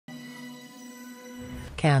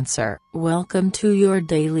Cancer, welcome to your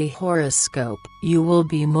daily horoscope. You will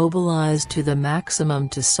be mobilized to the maximum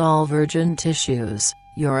to solve urgent issues.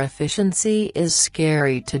 Your efficiency is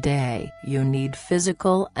scary today. You need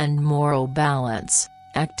physical and moral balance,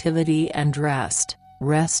 activity and rest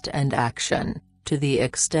and action, to the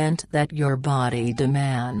extent that your body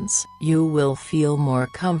demands. You will feel more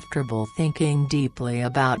comfortable thinking deeply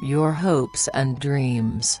about your hopes and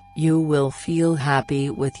dreams. You will feel happy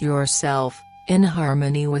with yourself, in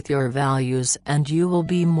harmony with your values, and you will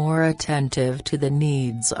be more attentive to the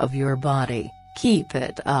needs of your body. Keep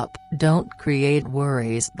it up. Don't create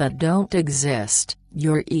worries that don't exist.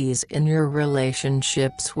 Your ease in your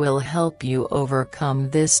relationships will help you overcome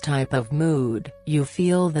this type of mood. You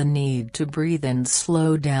feel the need to breathe and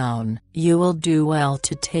slow down. You will do well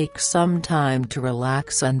to take some time to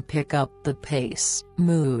relax and pick up the pace.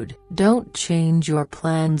 Mood. Don't change your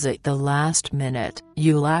plans at the last minute.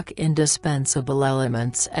 You lack indispensable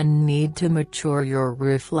elements and need to mature your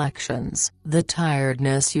reflections. The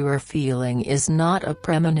tiredness you are feeling is not a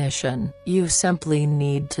premonition. You simply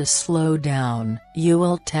need to slow down. You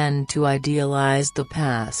will tend to idealize the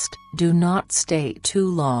past. Do not stay too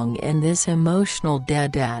long in this emotional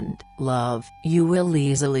dead end. Love. You will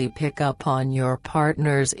easily pick up on your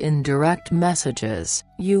partner's indirect messages.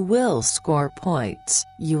 You will score points.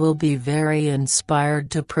 You will be very inspired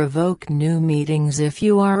to provoke new meetings if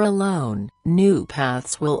you are alone. New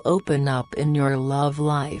paths will open up in your love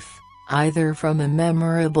life, either from a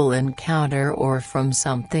memorable encounter or from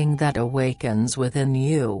something that awakens within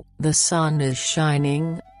you. The sun is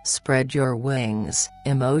shining. Spread your wings.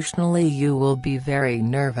 Emotionally, you will be very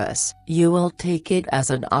nervous. You will take it as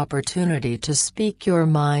an opportunity to speak your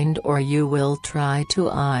mind, or you will try to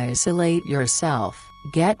isolate yourself.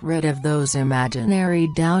 Get rid of those imaginary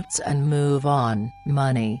doubts and move on.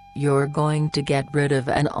 Money. You're going to get rid of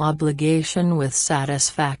an obligation with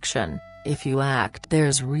satisfaction. If you act,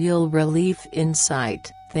 there's real relief in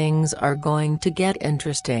sight. Things are going to get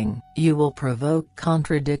interesting. You will provoke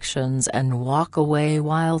contradictions and walk away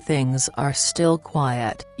while things are still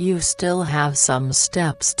quiet. You still have some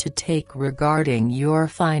steps to take regarding your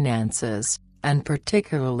finances, and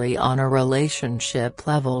particularly on a relationship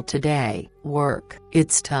level today. Work.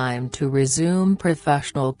 It's time to resume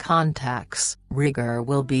professional contacts. Rigor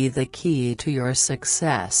will be the key to your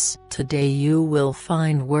success. Today you will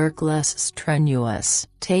find work less strenuous.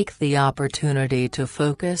 Take the opportunity to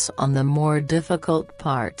focus on the more difficult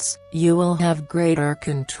parts. You will have greater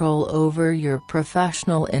control over your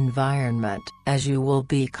professional environment. As you will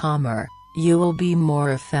be calmer, you will be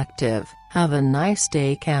more effective. Have a nice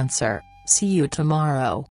day, Cancer. See you tomorrow.